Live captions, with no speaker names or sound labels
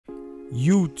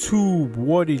YouTube,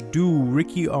 what it do?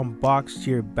 Ricky Unboxed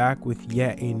here, back with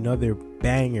yet another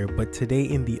banger. But today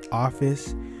in the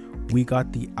office, we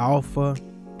got the Alpha,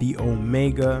 the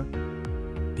Omega,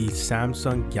 the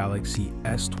Samsung Galaxy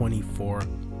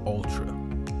S24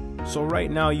 Ultra. So right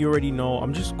now, you already know,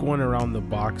 I'm just going around the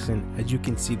box, and as you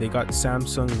can see, they got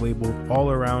Samsung labeled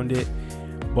all around it.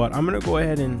 But I'm gonna go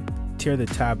ahead and tear the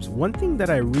tabs. One thing that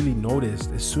I really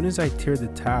noticed, as soon as I tear the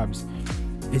tabs,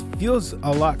 it feels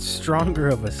a lot stronger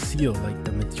of a seal, like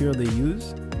the material they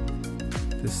use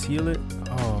to seal it.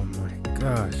 Oh my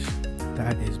gosh,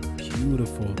 that is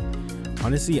beautiful.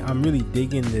 Honestly, I'm really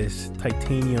digging this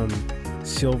titanium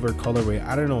silver colorway.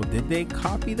 I don't know, did they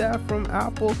copy that from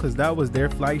Apple? Because that was their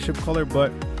flagship color, but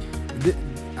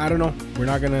I don't know. We're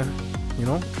not gonna,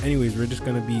 anyways, we're just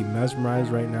gonna be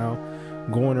mesmerized right now,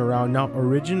 going around. Now,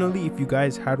 originally, if you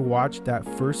guys had watched that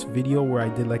first video where I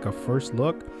did like a first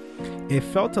look, it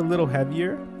felt a little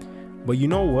heavier, but you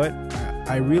know what,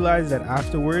 I realized that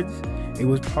afterwards it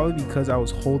was probably because I was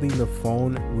holding the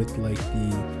phone with like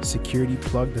the security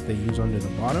plug that they use under the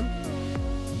bottom.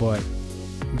 But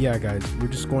yeah guys, we're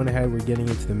just going ahead, we're getting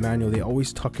into the manual. They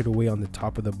always tuck it away on the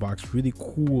top of the box. Really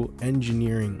cool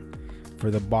engineering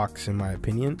for the box, in my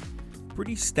opinion.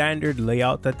 Pretty standard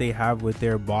layout that they have with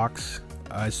their box.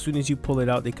 As soon as you pull it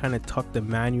out, they kind of tuck the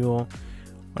manual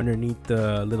underneath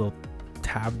the little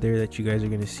tab there that you guys are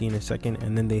going to see in a second,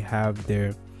 and then they have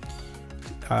their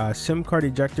SIM card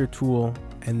ejector tool,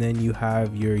 and then you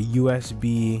have your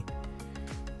USB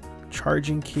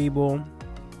charging cable.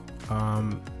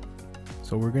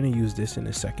 So we're going to use this in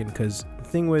a second, because the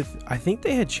thing with, I think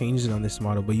they had changed it on this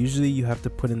model, but usually you have to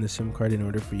put in the SIM card in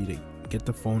order for you to get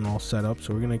the phone all set up.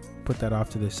 So we're going to put that off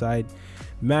to the side.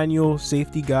 Manual,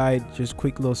 safety guide, just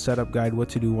quick little setup guide, what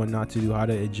to do, what not to do, how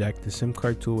to eject the SIM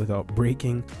card tool without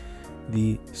breaking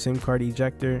the SIM card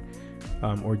ejector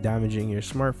or damaging your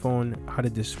smartphone, how to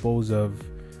dispose of,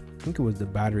 I think it was the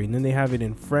battery. And then they have it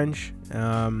in French.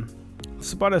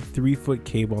 It's about a 3-foot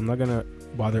cable. I'm not gonna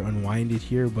bother unwind it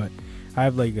here, but I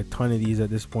have like a ton of these at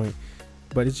this point.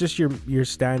 But it's just your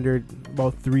standard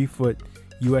about 3-foot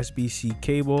USB-C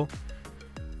cable.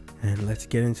 And let's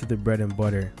get into the bread and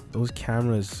butter. Those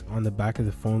cameras on the back of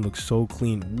the phone look so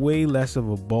clean, way less of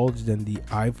a bulge than the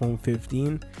iPhone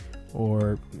 15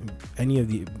 or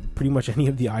pretty much any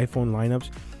of the iPhone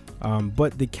lineups.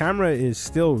 But the camera is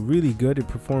still really good. It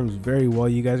performs very well.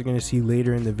 You guys are going to see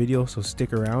later in the video, so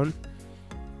stick around.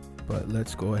 But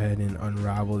let's go ahead and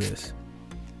unravel this.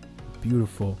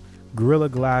 Beautiful Gorilla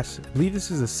Glass. I believe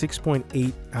this is a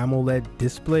 6.8 AMOLED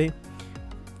display.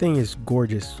 Thing is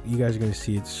gorgeous. You guys are going to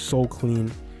see it's so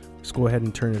clean. Let's go ahead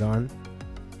and turn it on.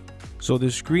 So the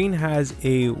screen has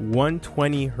a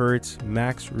 120 Hertz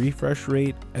max refresh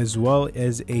rate, as well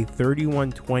as a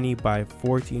 3120 by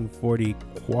 1440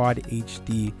 quad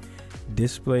HD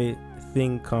display.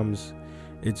 Thing comes,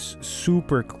 it's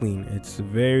super clean. It's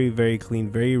very clean,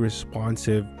 very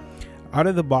responsive. Out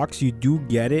of the box, you do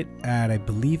get it at, I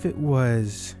believe it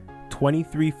was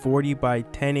 2340 by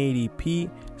 1080p.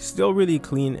 Still really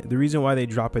clean. The reason why they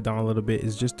drop it down a little bit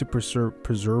is just to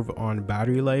preserve on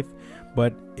battery life.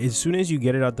 But as soon as you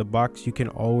get it out the box, you can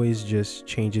always just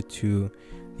change it to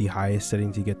the highest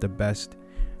setting to get the best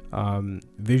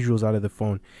visuals out of the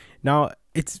phone. Now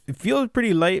it feels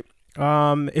pretty light.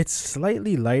 It's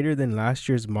slightly lighter than last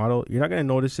year's model. You're not going to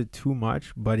notice it too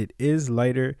much, but it is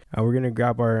lighter. We're going to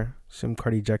grab our SIM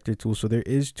card ejector tool. So there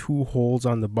is 2 holes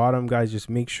on the bottom, guys. Just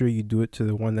make sure you do it to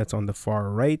the one that's on the far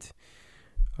right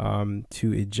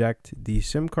to eject the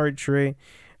SIM card tray.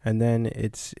 And then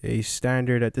it's a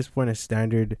standard, at this point, a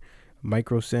standard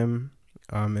micro SIM.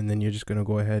 And then you're just going to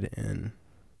go ahead and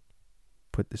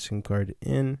put the SIM card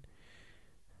in,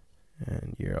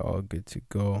 and you're all good to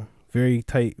go. Very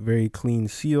tight, very clean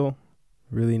seal,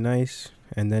 really nice.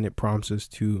 And then it prompts us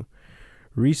to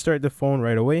restart the phone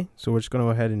right away. So we're just going to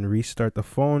go ahead and restart the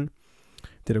phone.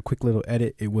 Did a quick little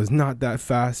edit. It was not that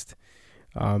fast,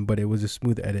 but it was a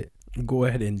smooth edit. Go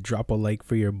ahead and drop a like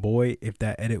for your boy if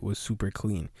that edit was super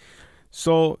clean.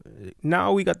 So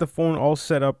now we got the phone all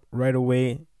set up right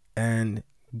away and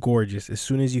gorgeous. As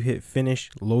soon as you hit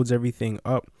finish, loads everything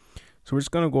up. So we're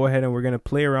just going to go ahead and we're going to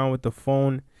play around with the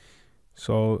phone.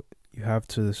 So you have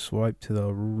to swipe to the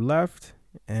left,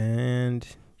 and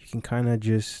you can kind of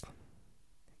just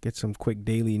get some quick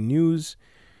daily news.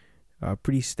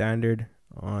 Pretty standard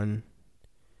on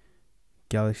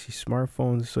Galaxy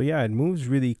smartphones. So yeah, it moves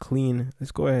really clean.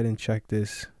 Let's go ahead and check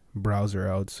this browser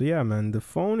out. So yeah, man, the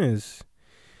phone is,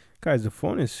 guys, the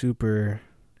phone is super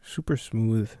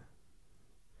smooth.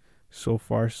 So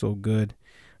far so good.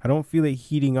 I don't feel it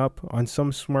heating up on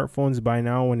some smartphones by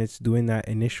now when it's doing that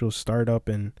initial startup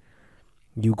and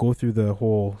you go through the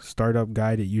whole startup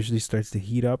guide, it usually starts to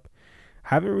heat up.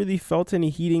 Haven't really felt any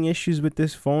heating issues with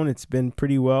this phone. It's been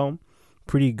pretty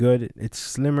good. It's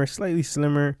slimmer, slightly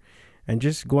slimmer, and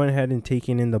just going ahead and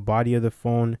taking in the body of the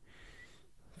phone,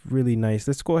 really nice.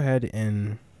 Let's go ahead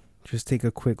and just take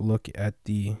a quick look at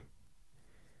the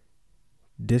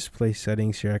display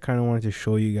settings here. I kind of wanted to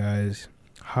show you guys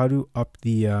how to up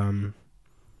the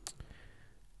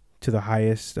to the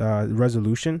highest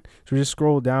resolution. So just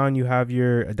scroll down, you have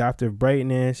your adaptive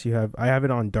brightness, I have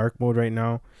it on dark mode right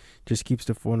now, just keeps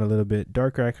the phone a little bit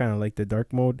darker. I kind of like the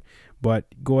dark mode. But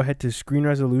go ahead to screen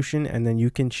resolution, and then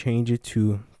you can change it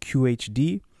to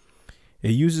QHD.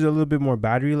 It uses a little bit more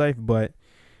battery life, but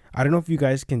I don't know if you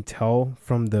guys can tell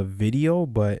from the video,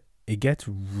 but it gets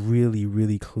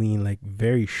really clean, like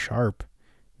very sharp,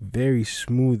 very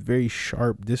smooth, very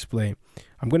sharp display.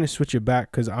 I'm going to switch it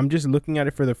back because I'm just looking at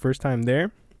it for the first time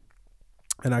there,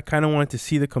 and I kind of wanted to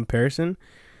see the comparison.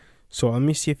 So let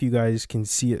me see if you guys can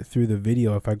see it through the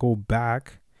video. If I go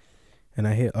back and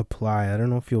I hit apply, I don't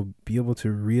know if you'll be able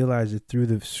to realize it through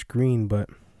the screen, but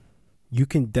you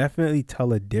can definitely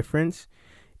tell a difference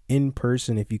in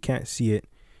person if you can't see it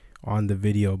on the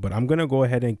video. But I'm going to go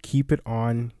ahead and keep it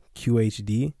on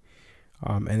QHD.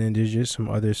 And then there's just some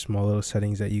other small little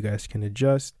settings that you guys can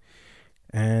adjust.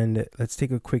 And let's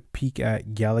take a quick peek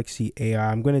at Galaxy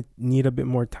AI. I'm going to need a bit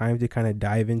more time to kind of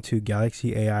dive into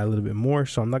Galaxy AI a little bit more,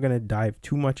 so I'm not going to dive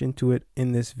too much into it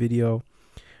in this video.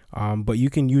 But you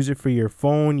can use it for your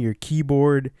phone, your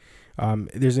keyboard.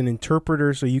 There's an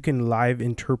interpreter, so you can live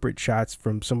interpret chats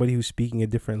from somebody who's speaking a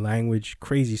different language.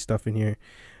 Crazy stuff in here.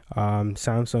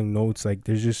 Samsung Notes, like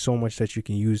there's just so much that you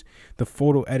can use. The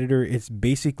photo editor, it's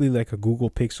basically like a Google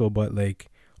Pixel, but like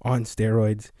on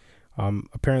steroids.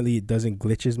 Apparently it doesn't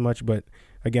glitch as much, but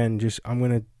again, just I'm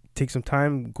gonna take some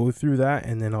time, go through that,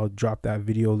 and then I'll drop that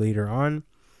video later on.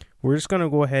 We're just gonna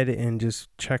go ahead and just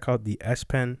check out the S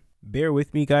Pen. Bear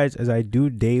with me, guys, as I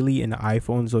do daily in the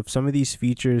iPhone, so if some of these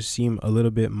features seem a little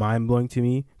bit mind-blowing to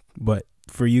me, but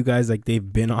for you guys, like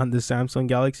they've been on the Samsung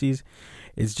Galaxies,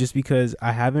 it's just because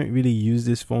I haven't really used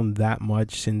this phone that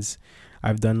much since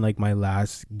I've done like my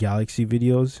last Galaxy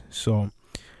videos. So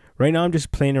right now I'm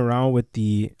just playing around with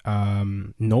the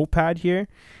notepad here,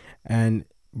 and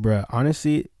bruh,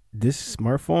 honestly, this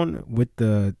smartphone with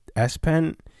the S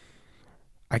Pen,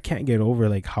 I can't get over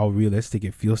like how realistic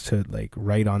it feels to like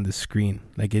write on the screen.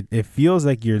 Like it feels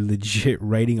like you're legit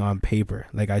writing on paper.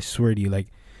 Like I swear to you, like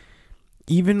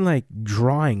even like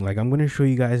drawing, like I'm gonna show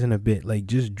you guys in a bit, like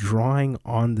just drawing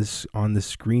on this on the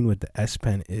screen with the S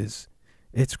Pen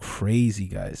it's crazy,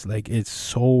 guys. Like it's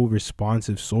so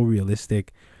responsive, so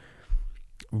realistic.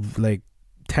 Like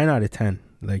 10 out of 10,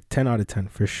 like 10 out of 10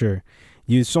 for sure.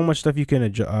 Use so much stuff you can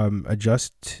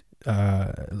adjust,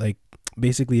 like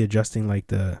basically adjusting like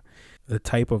the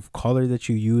type of color that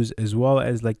you use, as well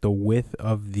as like the width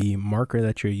of the marker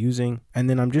that you're using. And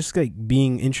then I'm just like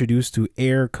being introduced to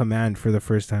Air Command for the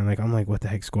first time. Like I'm like, what the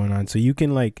heck's going on? So you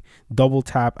can like double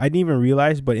tap. I didn't even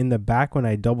realize, but in the back when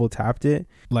I double tapped it,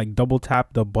 like double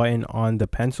tap the button on the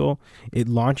pencil, it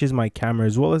launches my camera,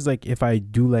 as well as like if I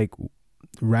do like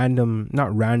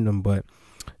not random, but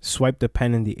swipe the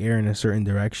pen in the air in a certain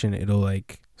direction, it'll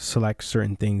like select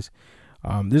certain things.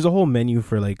 There's a whole menu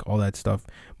for like all that stuff,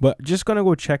 but just gonna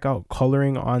go check out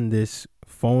coloring on this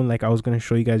phone. Like I was gonna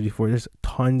show you guys before, there's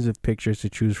tons of pictures to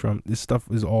choose from. This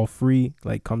stuff is all free,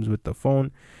 like comes with the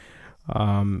phone.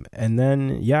 And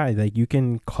then yeah, like you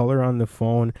can color on the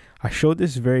phone. I showed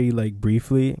this very like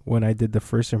briefly when I did the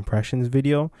first impressions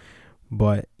video,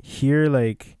 but here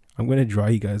like I'm gonna draw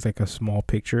you guys like a small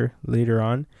picture later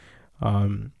on.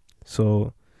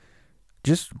 So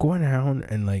just going around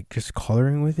and like just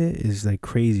coloring with it is like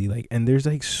crazy. Like, and there's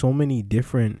like so many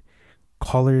different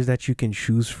colors that you can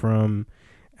choose from,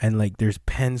 and like there's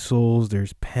pencils,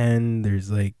 there's pen, there's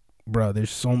like, bro,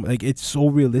 there's so like it's so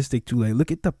realistic too. Like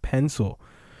look at the pencil,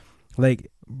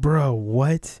 like bro,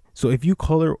 what? So if you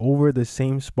color over the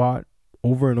same spot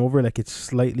over and over, like it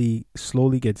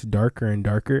slowly gets darker and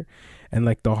darker, and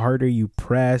like the harder you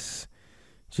press,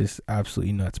 just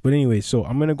absolutely nuts. But anyway, so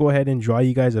I'm gonna go ahead and draw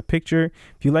you guys a picture.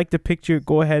 If you like the picture,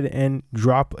 go ahead and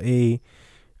drop a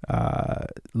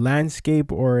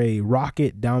landscape or a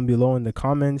rocket down below in the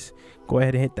comments. Go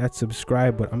ahead and hit that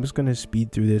subscribe. But I'm just gonna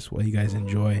speed through this while you guys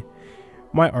enjoy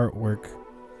my artwork.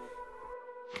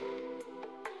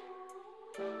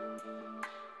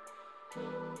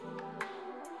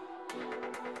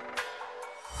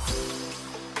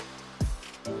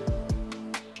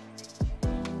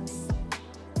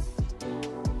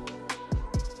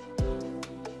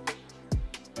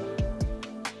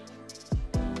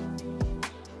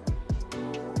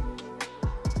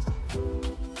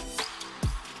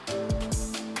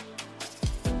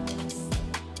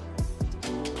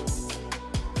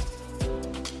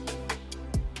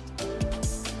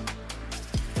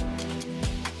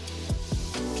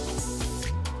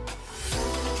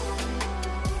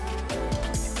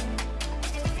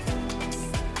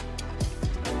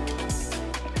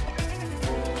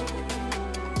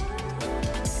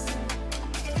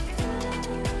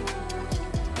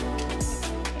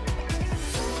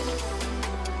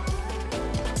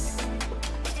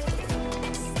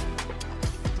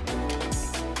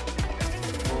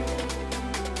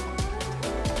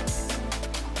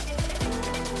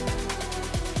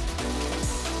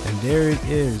 there it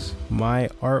is, my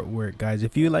artwork, guys.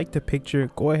 If you like the picture,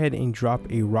 go ahead and drop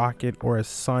a rocket or a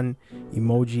sun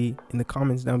emoji in the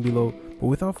comments down below. But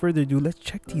without further ado, let's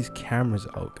check these cameras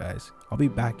out, guys. I'll be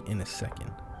back in a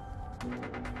second.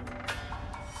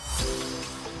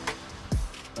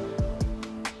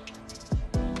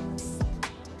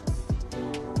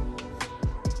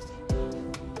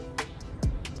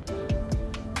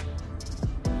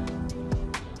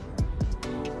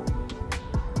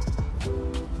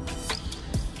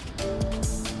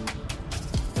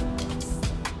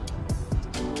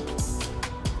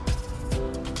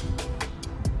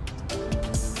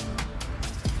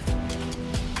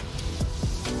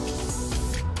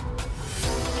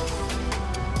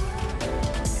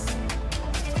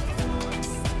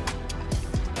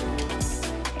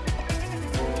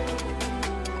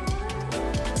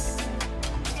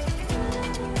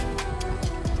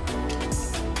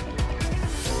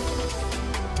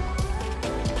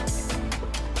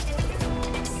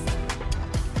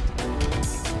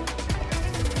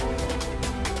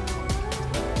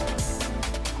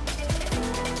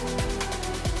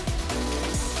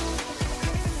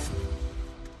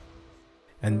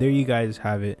 And there you guys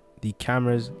have it. The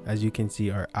cameras, as you can see,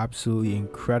 are absolutely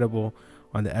incredible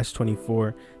on the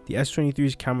S24. The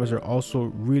S23's cameras are also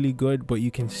really good, but you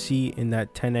can see in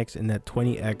that 10x and that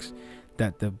 20x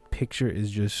that the picture is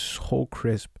just so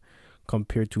crisp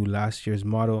compared to last year's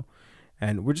model.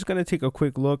 And we're just going to take a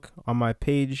quick look on my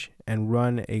page and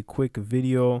run a quick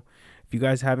video. If you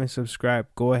guys haven't subscribed,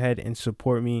 go ahead and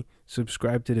support me.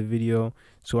 Subscribe to the video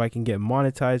so I can get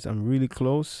monetized. I'm really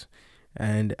close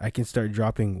and I can start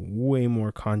dropping way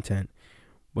more content.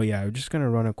 But yeah, I'm just gonna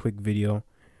run a quick video.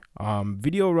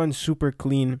 Video runs super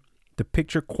clean. The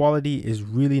picture quality is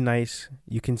really nice.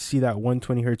 You can see that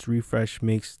 120 hertz refresh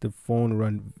makes the phone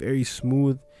run very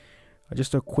smooth.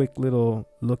 Just a quick little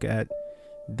look at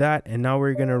that, and now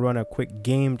we're gonna run a quick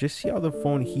game, just see how the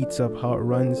phone heats up, how it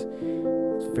runs.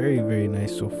 It's very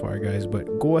nice so far, guys.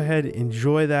 But go ahead,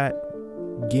 enjoy that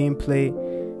gameplay,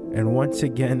 and once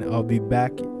again I'll be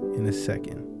back in a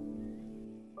second.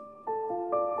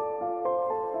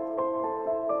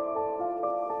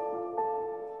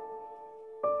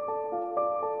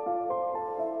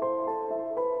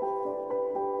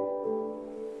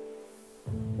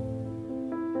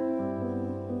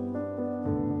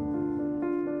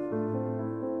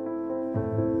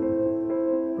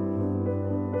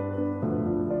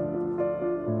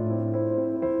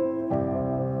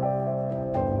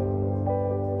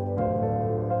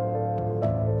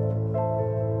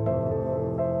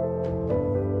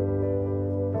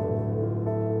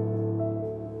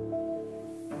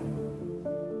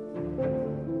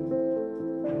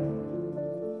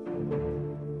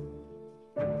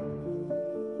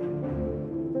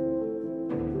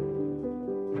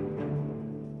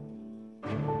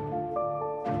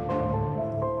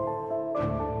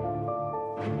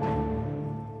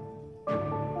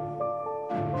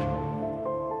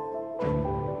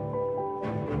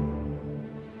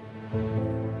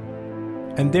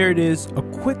 And there it is, a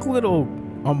quick little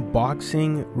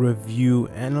unboxing review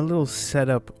and a little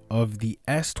setup of the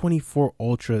S24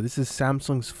 Ultra. This is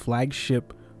Samsung's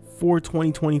flagship for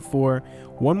 2024.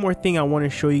 One more thing I want to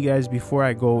show you guys before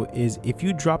I go is if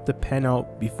you drop the pen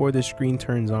out before the screen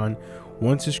turns on,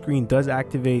 once the screen does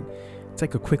activate, it's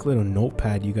like a quick little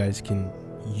notepad you guys can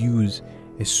use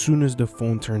as soon as the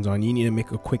phone turns on. You need to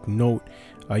make a quick note.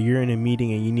 You're in a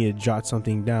meeting and you need to jot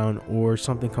something down, or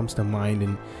something comes to mind,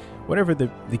 and whatever the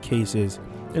case is,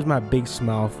 there's my big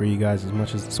smile for you guys. So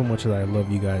much as I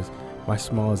love you guys, my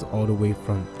smile is all the way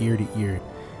from ear to ear.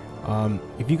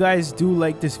 If you guys do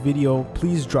like this video,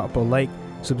 please drop a like,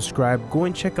 subscribe, go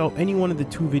and check out any one of the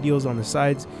 2 videos on the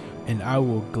sides, and I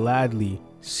will gladly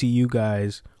see you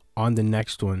guys on the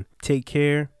next one. Take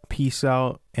care, peace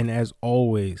out, and as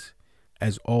always,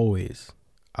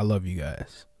 I love you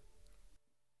guys.